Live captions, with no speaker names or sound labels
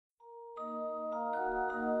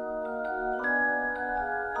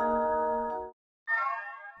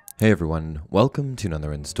Hey everyone, welcome to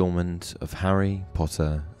another installment of Harry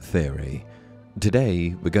Potter Theory.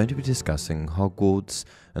 Today we're going to be discussing Hogwarts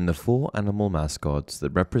and the 4 animal mascots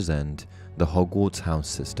that represent the Hogwarts house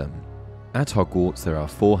system. At Hogwarts there are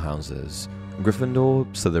 4 houses: Gryffindor,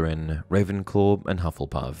 Slytherin, Ravenclaw and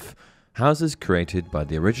Hufflepuff, houses created by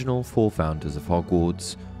the original 4 founders of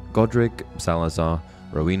Hogwarts: Godric, Salazar,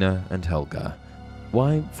 Rowena and Helga.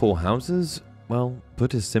 Why 4 houses? Well,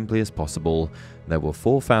 put as simply as possible, there were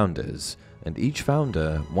 4 founders, and each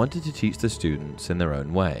founder wanted to teach the students in their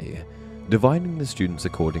own way. Dividing the students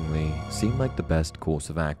accordingly seemed like the best course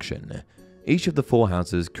of action. Each of the 4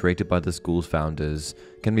 houses created by the school's founders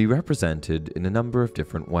can be represented in a number of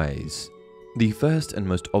different ways. The first and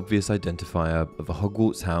most obvious identifier of a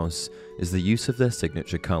Hogwarts house is the use of their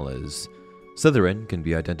signature colours. Slytherin can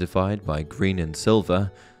be identified by green and silver,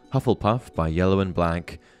 Hufflepuff by yellow and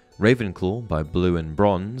black, Ravenclaw by blue and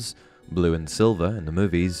bronze, blue and silver in the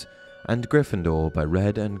movies, and Gryffindor by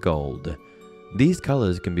red and gold. These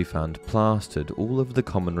colours can be found plastered all over the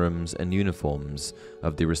common rooms and uniforms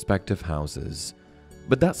of the respective houses.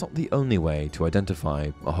 But that's not the only way to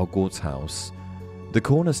identify a Hogwarts house. The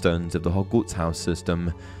cornerstones of the Hogwarts house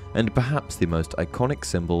system, and perhaps the most iconic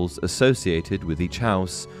symbols associated with each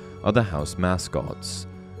house, are the house mascots.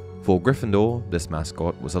 For Gryffindor, this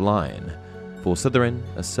mascot was a lion. For Slytherin,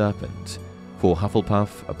 a serpent, for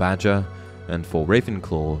Hufflepuff, a badger, and for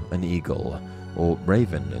Ravenclaw, an eagle, or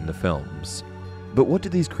raven in the films. But what do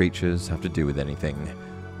these creatures have to do with anything?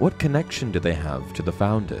 What connection do they have to the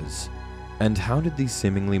founders? And how did these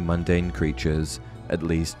seemingly mundane creatures, at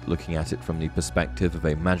least looking at it from the perspective of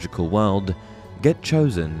a magical world, get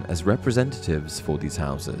chosen as representatives for these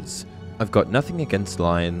houses? I've got nothing against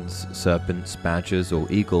lions, serpents, badgers, or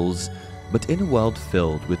eagles, but in a world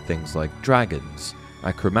filled with things like dragons,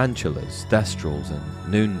 ACROMANTULAS, THESTRALS and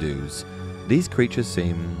NUNDUS, these creatures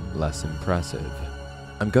seem less impressive.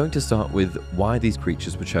 I'm going to start with why these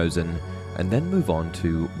creatures were chosen, and then move on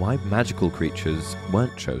to why magical creatures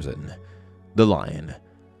weren't chosen. The lion.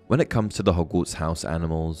 When it comes to the Hogwarts house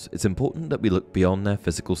animals, it's important that we look beyond their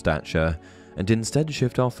physical stature and instead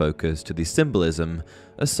shift our focus to the symbolism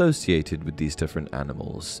associated with these different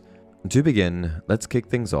animals. To begin, let's kick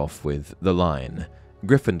things off with the lion,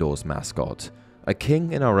 Gryffindor's mascot, a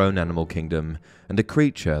king in our own animal kingdom, and a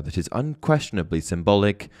creature that is unquestionably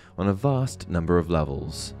symbolic on a vast number of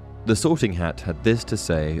levels. The Sorting Hat had this to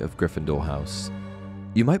say of Gryffindor House: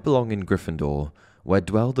 "You might belong in Gryffindor, where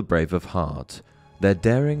dwell the brave of heart. Their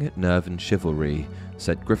daring, nerve and chivalry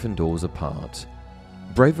set Gryffindors apart."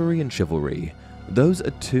 Bravery and chivalry, those are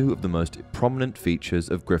 2 of the most prominent features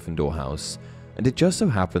of Gryffindor House, and it just so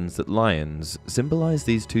happens that lions symbolize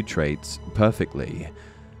these 2 traits perfectly.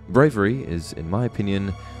 Bravery is, in my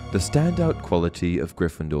opinion, the standout quality of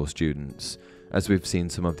Gryffindor students, as we've seen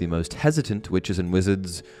some of the most hesitant witches and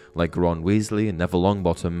wizards, like Ron Weasley and Neville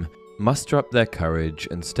Longbottom, muster up their courage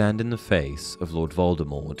and stand in the face of Lord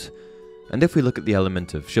Voldemort. And if we look at the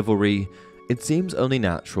element of chivalry, it seems only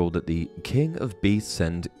natural that the King of Beasts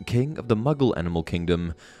and King of the Muggle Animal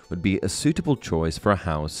Kingdom would be a suitable choice for a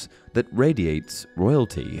house that radiates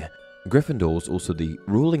royalty. Gryffindor's also the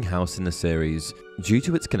ruling house in the series due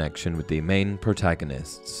to its connection with the main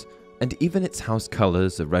protagonists, and even its house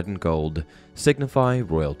colours of red and gold signify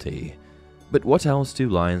royalty. But what else do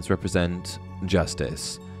lions represent?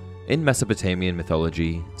 Justice. In Mesopotamian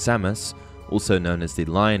mythology, Samus, also known as the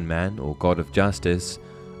Lion Man or God of Justice,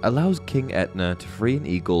 allows King Etna to free an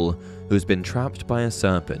eagle who has been trapped by a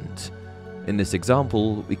serpent. In this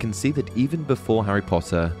example, we can see that even before Harry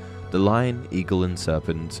Potter, the lion, eagle and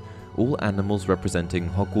serpent, all animals representing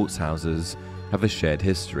Hogwarts houses, have a shared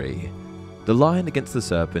history. The lion against the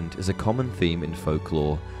serpent is a common theme in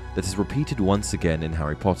folklore that is repeated once again in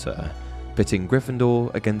Harry Potter, pitting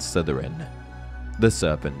Gryffindor against Slytherin. The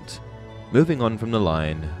serpent. Moving on from the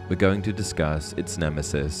lion, we're going to discuss its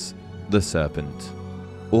nemesis, the serpent.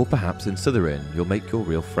 Or perhaps in Slytherin you'll make your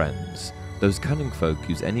real friends, those cunning folk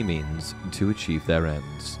use any means to achieve their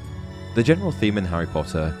ends. The general theme in Harry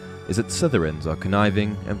Potter is that Slytherins are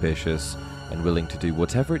conniving, ambitious, and willing to do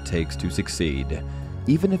whatever it takes to succeed,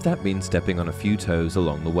 even if that means stepping on a few toes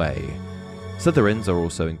along the way. Slytherins are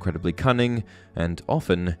also incredibly cunning, and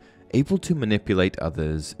often able to manipulate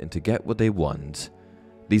others and to get what they want.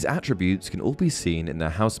 These attributes can all be seen in their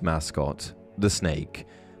house mascot, the snake,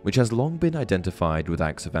 which has long been identified with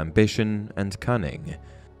acts of ambition and cunning.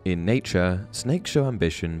 In nature, snakes show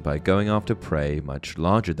ambition by going after prey much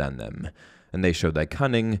larger than them, and they show their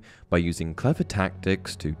cunning by using clever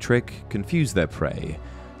tactics to trick, confuse their prey,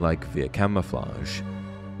 like via camouflage.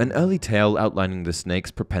 An early tale outlining the snake's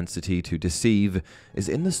propensity to deceive is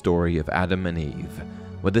in the story of Adam and Eve,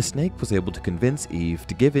 where the snake was able to convince Eve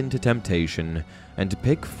to give in to temptation and to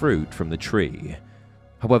pick fruit from the tree.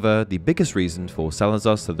 However, the biggest reason for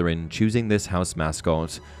Salazar Slytherin choosing this house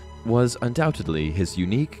mascot was undoubtedly his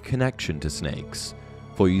unique connection to snakes.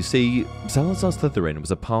 For you see, Salazar Slytherin was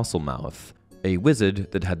a Parselmouth, a wizard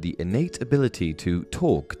that had the innate ability to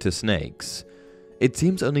talk to snakes. It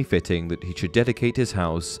seems only fitting that he should dedicate his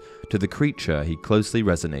house to the creature he closely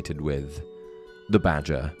resonated with, the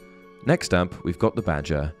badger. Next up, we've got the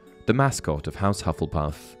badger, the mascot of House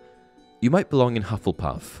Hufflepuff. You might belong in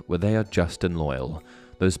Hufflepuff, where they are just and loyal.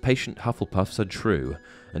 Those patient Hufflepuffs are true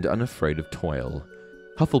and unafraid of toil.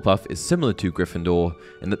 Hufflepuff is similar to Gryffindor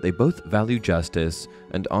in that they both value justice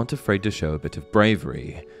and aren't afraid to show a bit of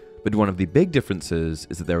bravery, but one of the big differences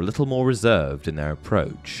is that they're a little more reserved in their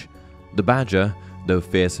approach. The badger, though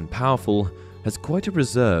fierce and powerful, has quite a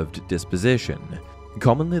reserved disposition,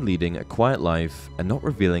 commonly leading a quiet life and not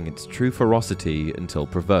revealing its true ferocity until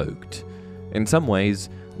provoked. In some ways,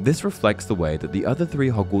 this reflects the way that the other three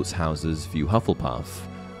Hogwarts houses view Hufflepuff.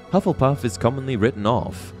 Hufflepuff is commonly written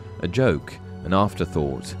off, a joke, an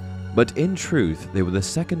afterthought, but in truth they were the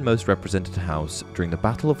second most represented house during the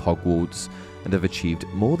Battle of Hogwarts and have achieved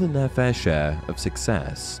more than their fair share of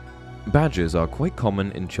success. Badgers are quite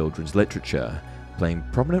common in children's literature, playing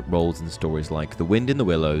prominent roles in stories like The Wind in the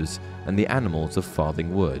Willows and The Animals of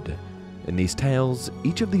Farthing Wood. In these tales,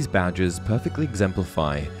 each of these badgers perfectly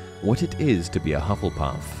exemplify what it is to be a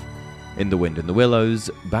Hufflepuff. In The Wind in the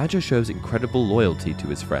Willows, Badger shows incredible loyalty to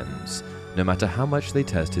his friends, no matter how much they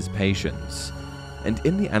test his patience. And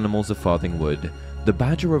in The Animals of Farthing Wood, the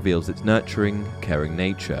badger reveals its nurturing, caring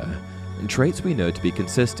nature, and traits we know to be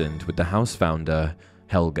consistent with the house founder,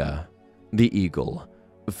 Helga. The eagle.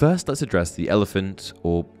 First, let's address the elephant,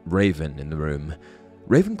 or raven, in the room.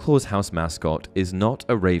 Ravenclaw's house mascot is not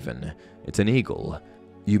a raven, it's an eagle.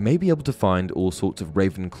 You may be able to find all sorts of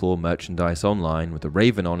Ravenclaw merchandise online with a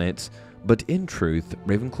raven on it, but in truth,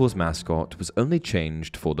 Ravenclaw's mascot was only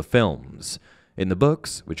changed for the films. In the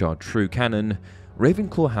books, which are true canon,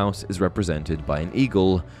 Ravenclaw House is represented by an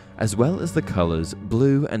eagle, as well as the colours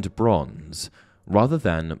blue and bronze, rather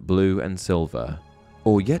than blue and silver.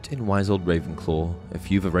 Or yet in wise old Ravenclaw, if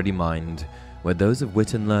you've a ready mind, where those of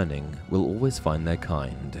wit and learning will always find their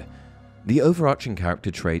kind. The overarching character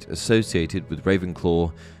trait associated with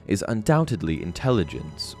Ravenclaw is undoubtedly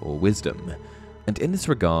intelligence or wisdom, and in this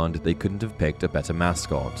regard they couldn't have picked a better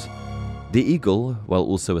mascot. The eagle, while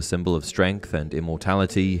also a symbol of strength and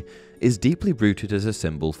immortality, is deeply rooted as a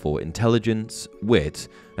symbol for intelligence, wit,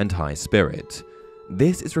 and high spirit.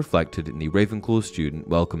 This is reflected in the Ravenclaw student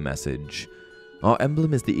welcome message. Our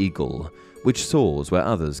emblem is the eagle, which soars where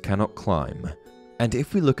others cannot climb. And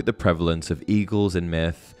if we look at the prevalence of eagles in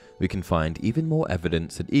myth, we can find even more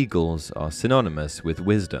evidence that eagles are synonymous with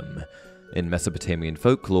wisdom. In Mesopotamian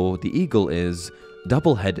folklore, the eagle is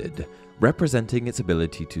double-headed, representing its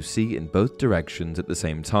ability to see in both directions at the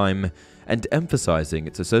same time and emphasizing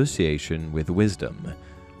its association with wisdom.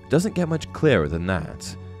 Doesn't get much clearer than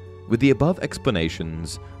that. With the above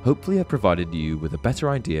explanations, hopefully I provided you with a better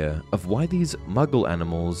idea of why these muggle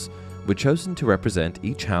animals were chosen to represent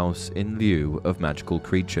each house in lieu of magical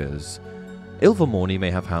creatures. Ilvermorny may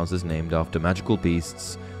have houses named after magical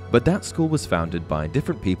beasts, but that school was founded by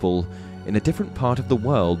different people in a different part of the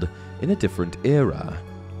world in a different era.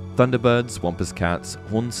 Thunderbirds, Wampus Cats,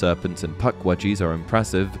 Horned Serpents, and Puckwudgies are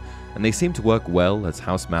impressive, and they seem to work well as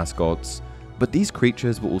house mascots, but these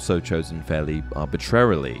creatures were also chosen fairly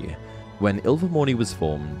arbitrarily. When Ilvermorny was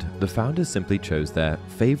formed, the founders simply chose their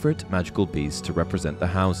favorite magical beast to represent the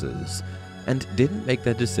houses, and didn't make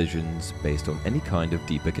their decisions based on any kind of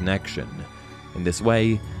deeper connection. In this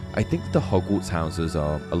way, I think that the Hogwarts houses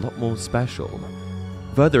are a lot more special.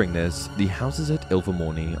 Furthering this, the houses at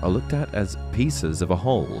Ilvermorny are looked at as pieces of a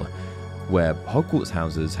whole, where Hogwarts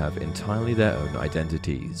houses have entirely their own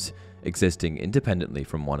identities, existing independently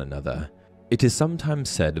from one another. It is sometimes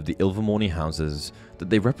said of the Ilvermorny houses that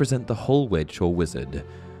they represent the whole witch or wizard.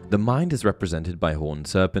 The mind is represented by Horned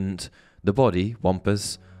Serpent, the body,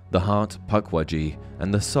 Wampus, the heart, Puckwudgie,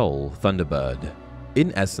 and the soul, Thunderbird.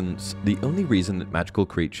 In essence, the only reason that magical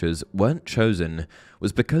creatures weren't chosen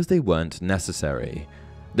was because they weren't necessary.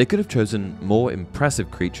 They could have chosen more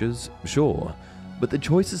impressive creatures, sure, but the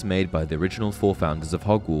choices made by the original four founders of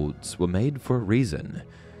Hogwarts were made for a reason.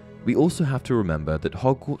 We also have to remember that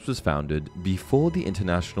Hogwarts was founded before the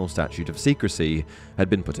International Statute of Secrecy had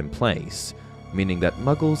been put in place, meaning that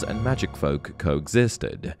Muggles and magic folk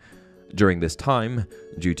coexisted. During this time,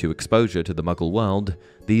 due to exposure to the Muggle world,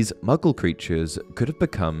 these Muggle creatures could have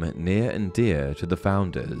become near and dear to the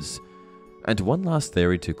founders. And one last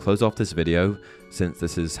theory to close off this video, since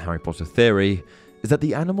this is Harry Potter theory, is that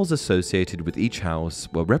the animals associated with each house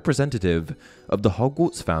were representative of the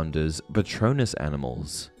Hogwarts founders' Patronus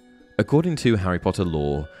animals. According to Harry Potter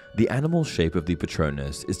lore, the animal shape of the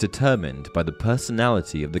Patronus is determined by the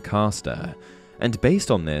personality of the caster, and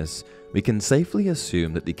based on this, we can safely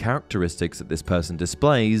assume that the characteristics that this person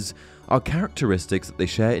displays are characteristics that they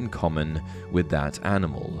share in common with that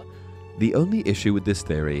animal. The only issue with this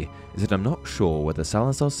theory is that I'm not sure whether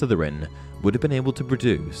Salazar Slytherin would have been able to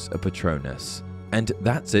produce a Patronus. And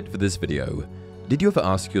that's it for this video. Did you ever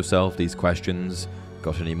ask yourself these questions?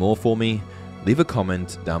 Got any more for me? Leave a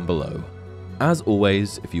comment down below. As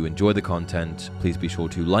always, if you enjoy the content, please be sure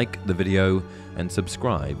to like the video and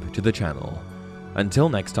subscribe to the channel. Until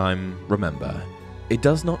next time, remember, it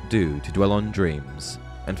does not do to dwell on dreams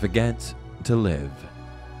and forget to live.